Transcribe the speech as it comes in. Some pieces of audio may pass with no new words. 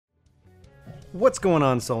What's going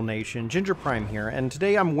on, Soul Nation? Ginger Prime here, and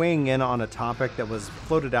today I'm weighing in on a topic that was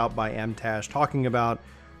floated out by MTash talking about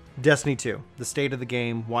Destiny 2, the state of the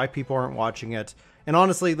game, why people aren't watching it, and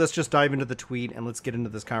honestly, let's just dive into the tweet and let's get into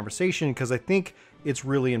this conversation because I think it's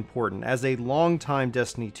really important. As a longtime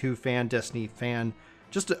Destiny 2 fan, Destiny fan,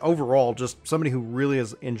 just overall, just somebody who really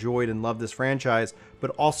has enjoyed and loved this franchise,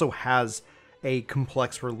 but also has a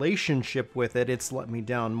complex relationship with it. It's let me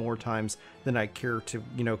down more times than I care to,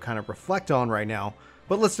 kind of reflect on right now.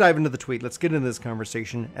 But let's dive into the tweet. Let's get into this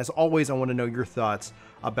conversation. As always, I want to know your thoughts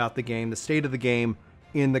about the game, the state of the game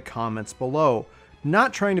in the comments below.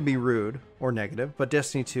 Not trying to be rude or negative, but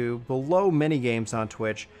Destiny 2 below many games on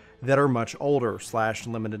Twitch that are much older /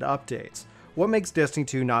 limited updates. What makes Destiny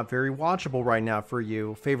 2 not very watchable right now for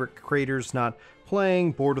you? Favorite creators not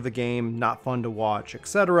playing, bored of the game, not fun to watch,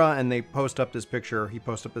 etc. And they post up this picture, he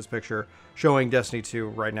posted up this picture showing Destiny 2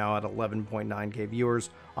 right now at 11.9k viewers.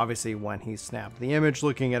 Obviously when he snapped the image,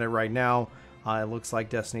 looking at it right now, it looks like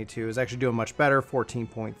Destiny 2 is actually doing much better,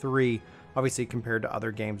 14.3, obviously compared to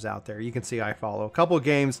other games out there. You can see I follow a couple of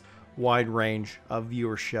games, wide range of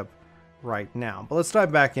viewership right now. But let's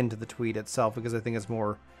dive back into the tweet itself because I think it's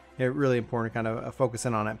really important to kind of focus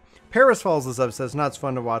in on it. Paris follows this up, says, not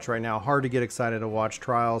fun to watch right now. Hard to get excited to watch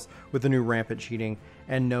Trials with the new rampant cheating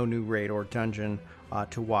and no new raid or dungeon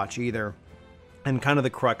to watch either. And kind of the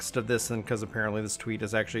crux of this, and because apparently this tweet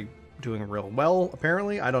is actually doing real well,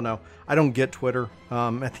 apparently. I don't know. I don't get Twitter.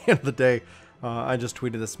 At the end of the day, I just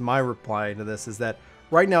tweeted this. My reply to this is that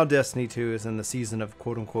right now Destiny 2 is in the season of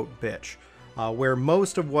quote-unquote bitch, where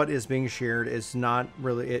most of what is being shared is not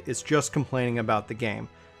really, it's just complaining about the game.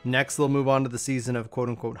 Next, they'll move on to the season of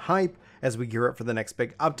quote-unquote hype as we gear up for the next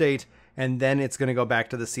big update, and then it's going to go back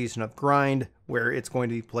to the season of grind, where it's going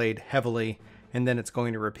to be played heavily, and then it's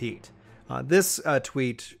going to repeat. This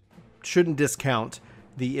tweet shouldn't discount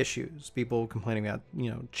the issues. People complaining about,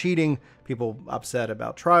 cheating, people upset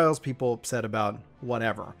about Trials, people upset about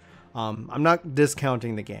whatever. I'm not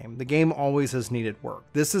discounting the game. The game always has needed work.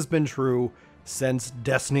 This has been true since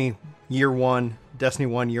Destiny Year 1, Destiny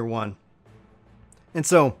 1 Year 1. And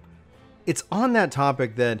so it's on that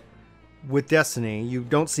topic that with Destiny, you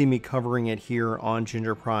don't see me covering it here on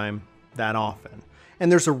Ginger Prime that often. And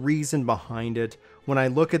there's a reason behind it. When I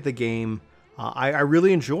look at the game, I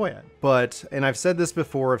really enjoy it. But, and I've said this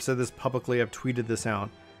before, I've said this publicly, I've tweeted this out.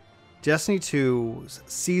 Destiny 2's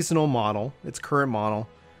seasonal model, its current model,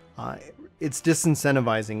 it's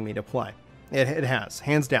disincentivizing me to play. It has,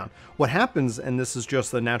 hands down. What happens, and this is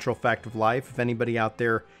just the natural fact of life, if anybody out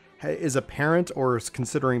there is a parent or is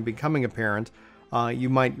considering becoming a parent, you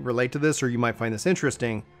might relate to this or you might find this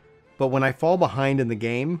interesting. But when I fall behind in the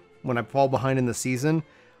game, when I fall behind in the season,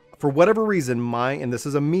 for whatever reason, and this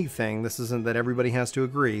is a me thing, this isn't that everybody has to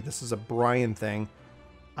agree, this is a Brian thing,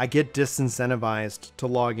 I get disincentivized to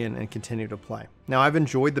log in and continue to play. Now, I've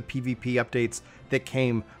enjoyed the PvP updates that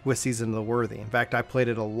came with Season of the Worthy. In fact, I played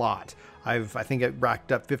it a lot. I think it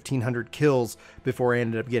racked up 1,500 kills before I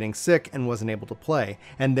ended up getting sick and wasn't able to play.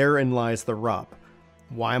 And therein lies the rub.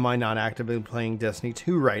 Why am I not actively playing Destiny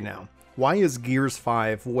 2 right now? Why is Gears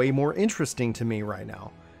 5 way more interesting to me right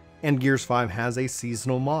now? And Gears 5 has a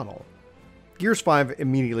seasonal model. Gears 5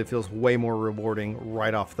 immediately feels way more rewarding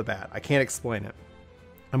right off the bat. I can't explain it.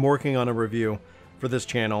 I'm working on a review for this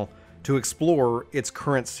channel to explore its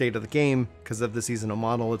current state of the game because of the seasonal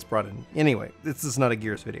model it's brought in. Anyway, this is not a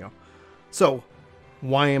Gears video. So,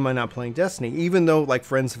 why am I not playing Destiny? Even though, like,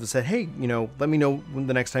 friends have said, hey, let me know when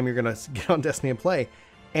the next time you're going to get on Destiny and play.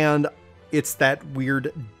 And it's that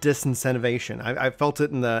weird disincentivation. I felt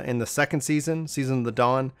it in the second season of the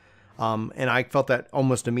Dawn. And I felt that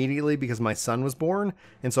almost immediately because my son was born.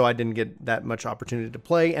 And so I didn't get that much opportunity to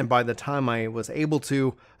play. And by the time I was able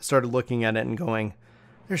to, I started looking at it and going,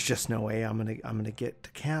 there's just no way I'm going to get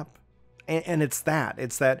to cap. And it's that,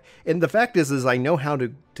 and the fact is I know how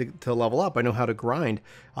to level up. I know how to grind.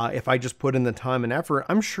 If I just put in the time and effort,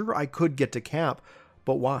 I'm sure I could get to cap,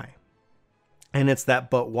 but why? And it's that,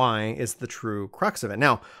 but why is the true crux of it.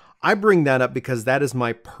 Now, I bring that up because that is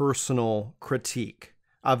my personal critique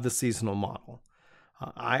of the seasonal model.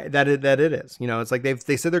 That it is, it's like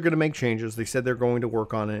they said they're going to make changes. They said they're going to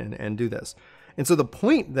work on it and do this. And so the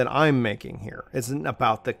point that I'm making here isn't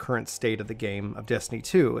about the current state of the game of Destiny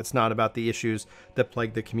 2. It's not about the issues that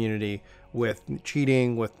plague the community with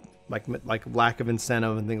cheating, with like lack of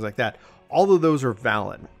incentive and things like that. All of those are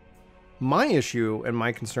valid. My issue and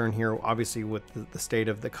my concern here, obviously, with the state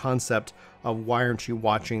of the concept of why aren't you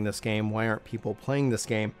watching this game? Why aren't people playing this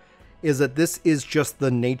game? Is that this is just the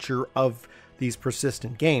nature of these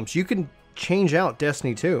persistent games. You can change out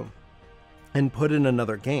Destiny 2 and put in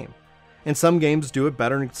another game. And some games do it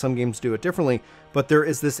better and some games do it differently, but there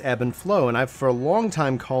is this ebb and flow. And I've for a long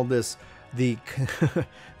time called this the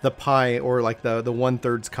the pie, or like the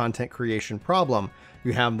 1/3 content creation problem.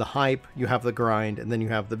 You have the hype, you have the grind, and then you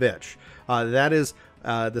have the bitch. That is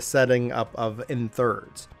the setting up of in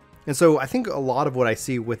thirds. And so I think a lot of what I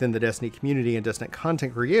see within the Destiny community and Destiny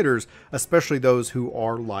content creators, especially those who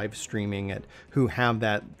are live streaming it, who have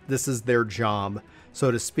that, this is their job,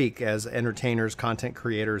 so to speak, as entertainers, content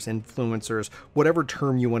creators, influencers, whatever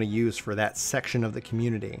term you want to use for that section of the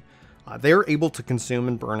community, they're able to consume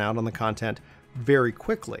and burn out on the content very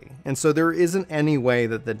quickly. And so there isn't any way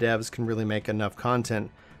that the devs can really make enough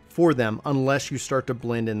content for them unless you start to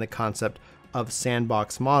blend in the concept of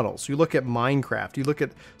sandbox models. You look at Minecraft, you look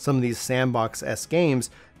at some of these sandbox-esque games,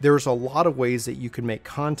 there's a lot of ways that you can make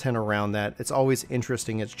content around that. It's always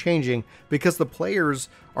interesting, it's changing, because the players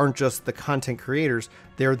aren't just the content creators,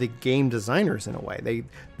 they're the game designers in a way.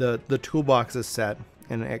 The toolbox is set,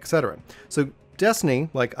 and etc. So Destiny,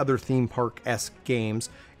 like other theme park-esque games,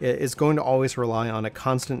 is going to always rely on a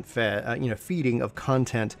constant feeding of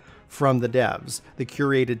content from the devs, the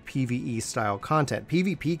curated PvE style content.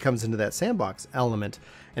 PvP comes into that sandbox element,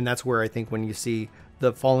 and that's where I think when you see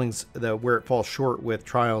the fallings, where it falls short with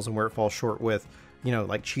trials and where it falls short with,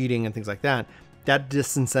 like cheating and things like that, that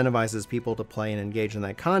disincentivizes people to play and engage in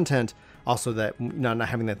that content. Also, that not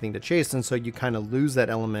having that thing to chase, and so you kind of lose that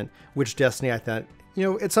element, which Destiny, I thought,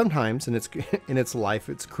 it sometimes in its life,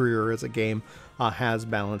 its career as a game, has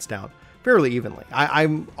balanced out fairly evenly.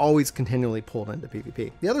 I'm always continually pulled into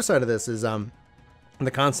PvP. The other side of this is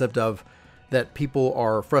the concept of that people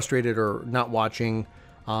are frustrated or not watching,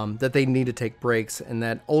 that they need to take breaks, and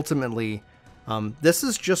that ultimately this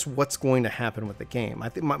is just what's going to happen with the game. I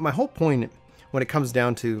think my whole point when it comes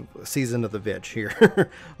down to season of the bitch here,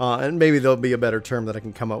 and maybe there'll be a better term that I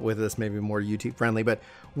can come up with that's maybe more YouTube friendly, but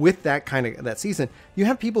with that kind of that season, you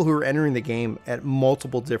have people who are entering the game at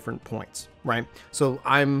multiple different points, right? So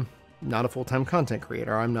I'm not a full-time content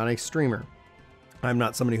creator. I'm not a streamer. I'm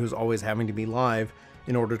not somebody who's always having to be live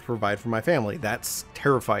in order to provide for my family. That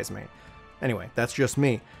terrifies me. Anyway, that's just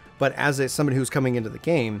me. But as somebody who's coming into the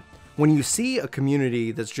game, when you see a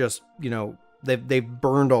community that's just, they've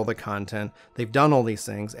burned all the content, they've done all these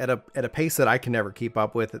things at a pace that I can never keep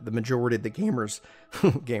up with, that the majority of the gamers,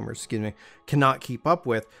 cannot keep up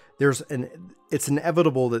with, it's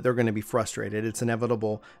inevitable that they're going to be frustrated. It's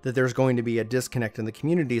inevitable that there's going to be a disconnect in the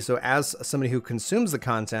community. So as somebody who consumes the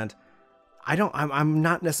content, I'm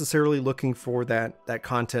not necessarily looking for that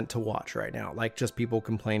content to watch right now. Like, just people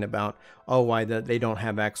complain about, why they don't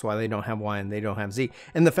have X, why they don't have Y, and they don't have Z.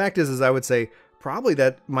 And the fact is I would say probably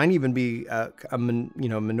that might even be a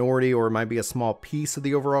minority, or it might be a small piece of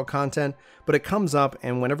the overall content, but it comes up,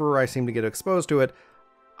 and whenever I seem to get exposed to it,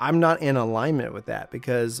 I'm not in alignment with that,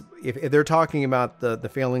 because if they're talking about the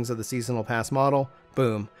failings of the seasonal pass model,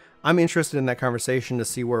 boom, I'm interested in that conversation to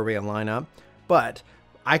see where we line up. But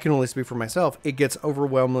I can only speak for myself. It gets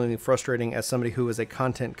overwhelmingly frustrating as somebody who is a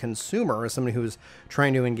content consumer, as somebody who's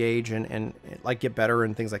trying to engage and like get better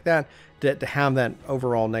and things like that, to have that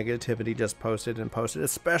overall negativity just posted,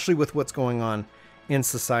 especially with what's going on in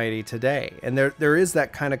society today. And there is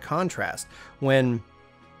that kind of contrast when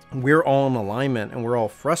we're all in alignment and we're all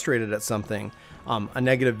frustrated at something. A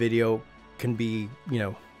negative video can be,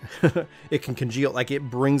 it can congeal, like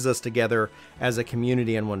it brings us together as a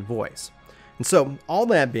community in one voice. And so all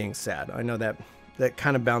that being said, I know that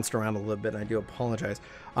kind of bounced around a little bit, and I do apologize.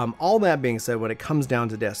 All that being said, when it comes down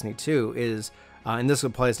to Destiny 2 is, and this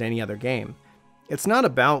applies to any other game, it's not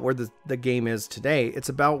about where the game is today, it's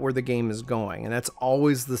about where the game is going. And that's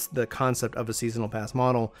always the concept of a seasonal pass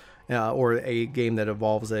model, or a game that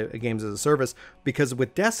evolves a games as a service. Because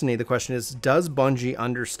with Destiny, the question is, does Bungie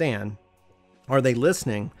understand? Are they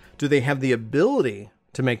listening? Do they have the ability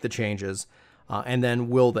to make the changes? And then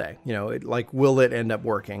will they? Will it end up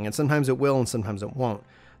working? And sometimes it will, and sometimes it won't.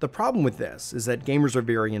 The problem with this is that gamers are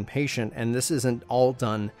very impatient, and this isn't all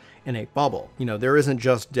done in a bubble. There isn't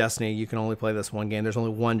just Destiny. You can only play this one game. There's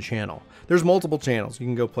only one channel. There's multiple channels. You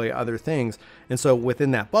can go play other things. And so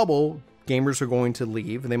within that bubble, gamers are going to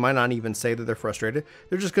leave, and they might not even say that they're frustrated.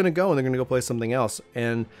 They're just going to go, and they're going to go play something else.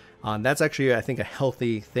 And that's actually, I think, a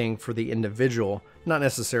healthy thing for the individual, not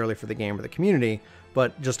necessarily for the game or the community,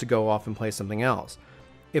 but just to go off and play something else.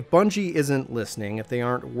 If Bungie isn't listening, if they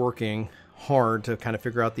aren't working hard to kind of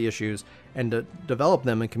figure out the issues and to develop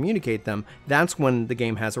them and communicate them, that's when the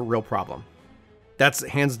game has a real problem. That's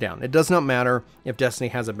hands down. It does not matter if Destiny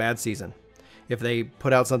has a bad season, if they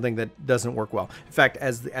put out something that doesn't work well. In fact,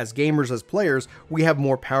 as gamers, as players, we have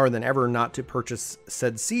more power than ever not to purchase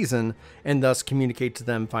said season, and thus communicate to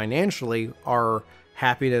them financially our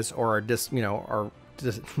happiness or our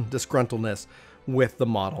disgruntledness with the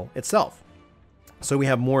model itself. So we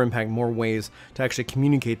have more impact, more ways to actually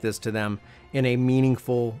communicate this to them in a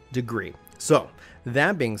meaningful degree. So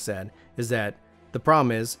that being said, is that the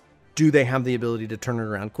problem is, do they have the ability to turn it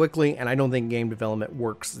around quickly? And I don't think game development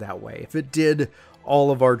works that way. If it did,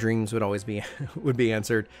 all of our dreams would always be would be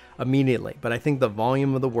answered immediately. But I think the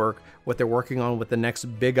volume of the work, what they're working on with the next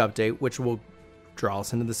big update, which will draw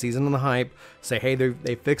us into the season and the hype, say, hey,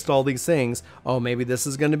 they fixed all these things. Oh, maybe this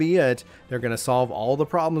is going to be it. They're going to solve all the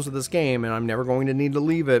problems with this game, and I'm never going to need to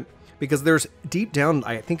leave it. Because there's deep down,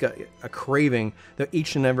 I think, a craving that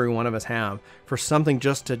each and every one of us have for something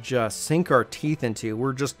just to sink our teeth into.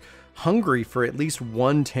 We're just hungry for at least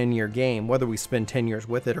one 10-year game, whether we spend 10 years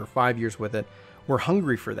with it or 5 years with it. We're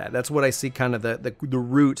hungry for that. That's what I see kind of the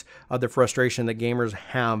root of the frustration that gamers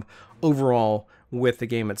have overall with the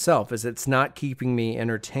game itself, is it's not keeping me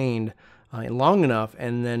entertained long enough.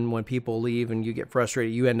 And then when people leave and you get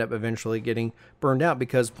frustrated, you end up eventually getting burned out,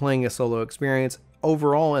 because playing a solo experience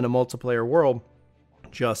overall in a multiplayer world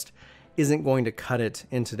just isn't going to cut it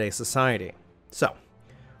in today's society. So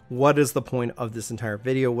what is the point of this entire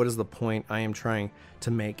video? What is the point I am trying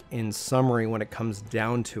to make in summary when it comes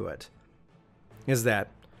down to it? Is that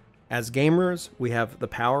as gamers, we have the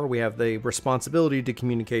power, we have the responsibility to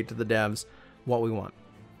communicate to the devs what we want.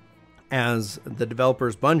 As the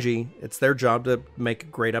developers, Bungie, it's their job to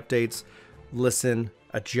make great updates, listen,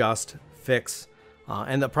 adjust, fix.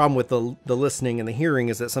 And the problem with the listening and the hearing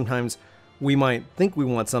is that sometimes we might think we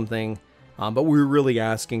want something, but we're really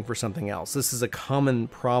asking for something else. This is a common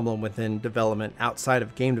problem within development outside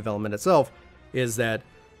of game development itself, is that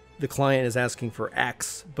the client is asking for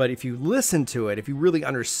X, but if you listen to it, if you really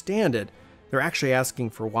understand it, they're actually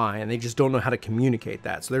asking for Y, and they just don't know how to communicate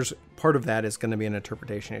that. So there's part of that is going to be an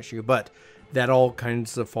interpretation issue, but that all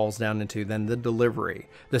kinds of falls down into then the delivery,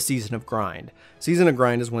 the season of grind. Season of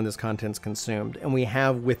grind is when this content's consumed, and we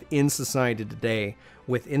have within society today,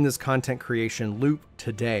 within this content creation loop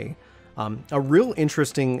today, a real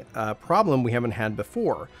interesting problem we haven't had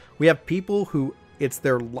before. We have people who it's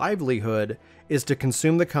their livelihood is to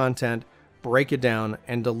consume the content, break it down,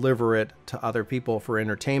 and deliver it to other people for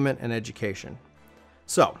entertainment and education.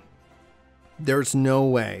 So there's no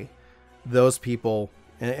way those people,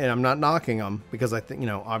 and I'm not knocking them, because I think,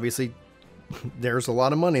 obviously there's a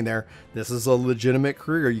lot of money there. This is a legitimate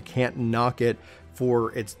career. You can't knock it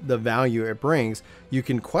for the value it brings. You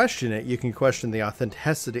can question it. You can question the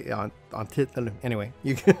authenticity the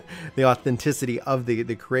authenticity of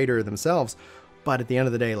the creator themselves. But at the end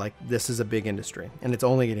of the day, like, this is a big industry, and it's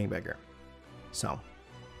only getting bigger. So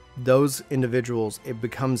those individuals, it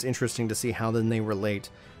becomes interesting to see how then they relate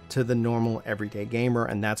to the normal everyday gamer,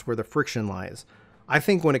 and that's where the friction lies. I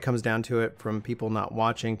think when it comes down to it, from people not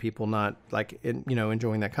watching, people not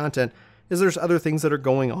enjoying that content, is there's other things that are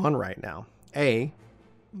going on right now.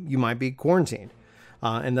 You might be quarantined,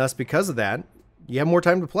 and thus because of that, you have more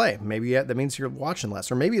time to play. Maybe that means you're watching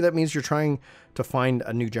less, or maybe that means you're trying to find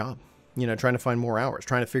a new job. Trying to find more hours,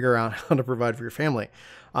 trying to figure out how to provide for your family.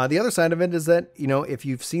 The other side of it is that, if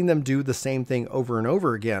you've seen them do the same thing over and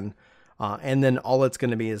over again, and then all it's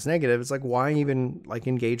going to be is negative, it's like, why even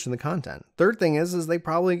engage in the content? Third thing is they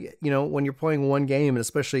probably, when you're playing one game, and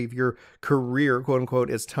especially if your career, quote unquote,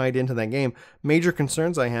 is tied into that game, major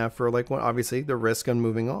concerns I have for obviously the risk on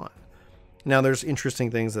moving on. Now there's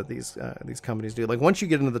interesting things that these companies do. Like, once you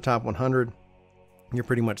get into the top 100, you're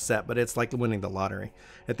pretty much set, but it's like winning the lottery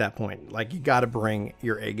at that point. Like, you got to bring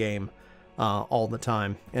your A game all the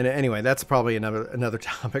time. And anyway, that's probably another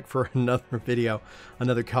topic for another video,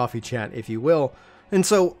 another coffee chat, if you will. And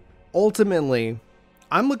so ultimately,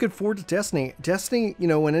 I'm looking forward to Destiny. Destiny,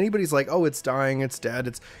 when anybody's like, oh, it's dying, it's dead,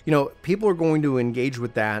 it's, people are going to engage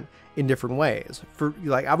with that in different ways.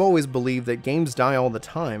 I've always believed that games die all the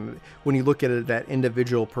time when you look at it at that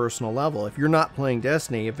individual personal level. If you're not playing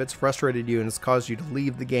Destiny, if it's frustrated you and it's caused you to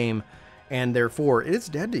leave the game, and therefore it's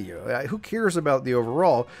dead to you, who cares about the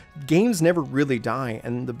overall? Games never really die,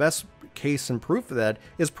 and the best case and proof of that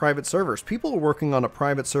is private servers. People are working on a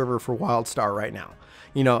private server for WildStar right now.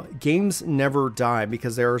 Games never die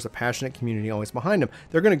because there is a passionate community always behind them.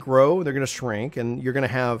 They're going to grow, they're going to shrink, and you're going to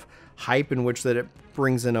have hype in which that it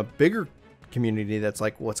brings in a bigger community that's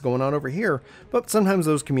like, what's going on over here? But sometimes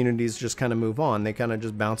those communities just kind of move on. They kind of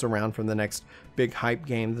just bounce around from the next big hype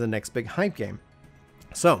game to the next big hype game.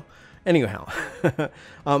 So anyhow,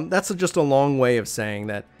 that's just a long way of saying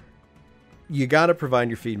that you got to provide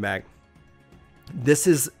your feedback. This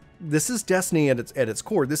is Destiny at its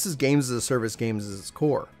core. This is games as a service, games as its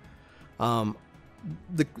core.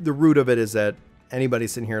 The root of it is that anybody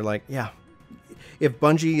sitting here like, yeah, if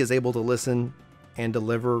Bungie is able to listen and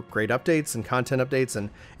deliver great updates and content updates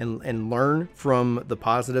and learn from the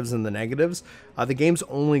positives and the negatives, the game's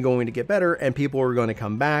only going to get better, and people are going to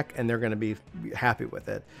come back and they're going to be happy with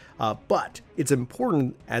it. But it's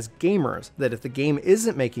important as gamers that if the game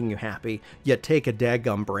isn't making you happy, you take a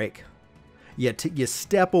daggum break. You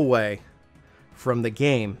step away from the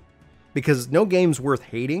game, because no game's worth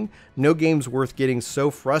hating. No game's worth getting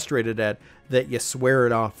so frustrated at that you swear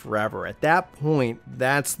it off forever. At that point,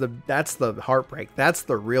 that's the heartbreak. That's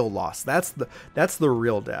the real loss. That's the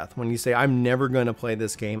real death. When you say, I'm never going to play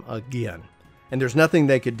this game again, and there's nothing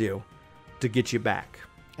they could do to get you back.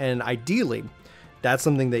 And ideally, that's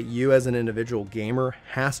something that you as an individual gamer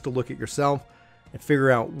has to look at yourself and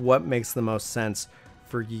figure out what makes the most sense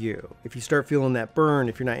for you. If you start feeling that burn,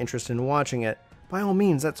 if you're not interested in watching it, by all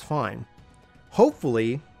means, that's fine.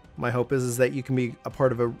 Hopefully, my hope is that you can be a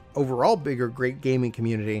part of a overall bigger, great gaming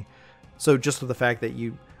community. So just with the fact that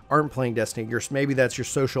you aren't playing Destiny, maybe that's your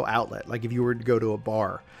social outlet. Like if you were to go to a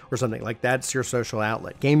bar or something, like that's your social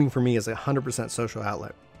outlet. Gaming for me is 100% social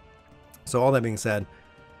outlet. So all that being said,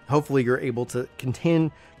 hopefully you're able to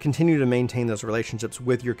continue to maintain those relationships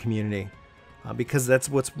with your community, because that's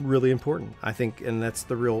what's really important, I think, and that's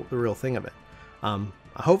the real thing of it.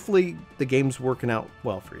 Hopefully the game's working out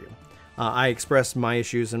well for you. I expressed my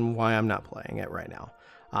issues and why I'm not playing it right now.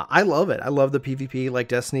 I love it. I love the PvP. Like,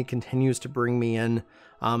 Destiny continues to bring me in,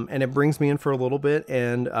 and it brings me in for a little bit.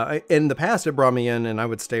 And in the past, it brought me in, and I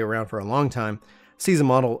would stay around for a long time. Season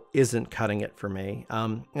model isn't cutting it for me,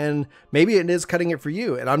 and maybe it is cutting it for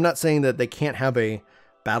you. And I'm not saying that they can't have a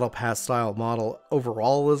Battle Pass style model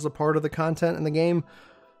overall as a part of the content in the game,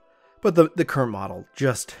 but the current model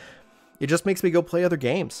it just makes me go play other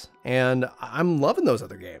games, and I'm loving those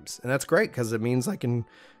other games, and that's great because it means I can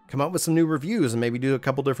come up with some new reviews and maybe do a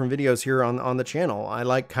couple different videos here on the channel. I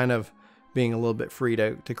like kind of being a little bit free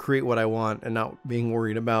to create what I want and not being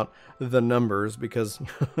worried about the numbers, because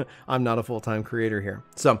I'm not a full-time creator here.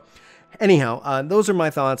 So anyhow, those are my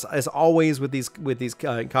thoughts. As always with these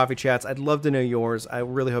coffee chats, I'd love to know yours. I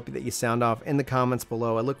really hope that you sound off in the comments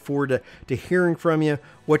below. I look forward to hearing from you,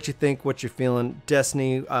 what you think, what you're feeling,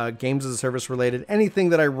 Destiny, games as a service related, anything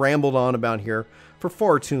that I rambled on about here for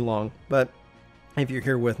far too long. But if you're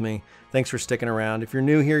here with me, thanks for sticking around. If you're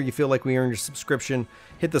new here, you feel like we earned your subscription,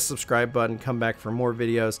 hit the subscribe button, come back for more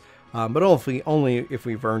videos, but only if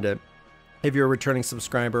we've earned it. If you're a returning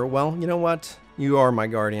subscriber, well, you know what? You are my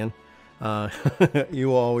guardian. You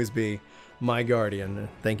will always be my guardian.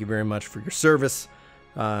 Thank you very much for your service.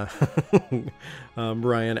 Brian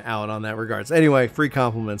out on that regards. Anyway, free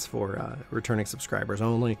compliments for returning subscribers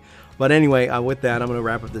only. But anyway, with that, I'm going to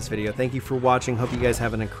wrap up this video. Thank you for watching. Hope you guys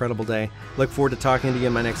have an incredible day. Look forward to talking to you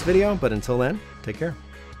in my next video. But until then, take care.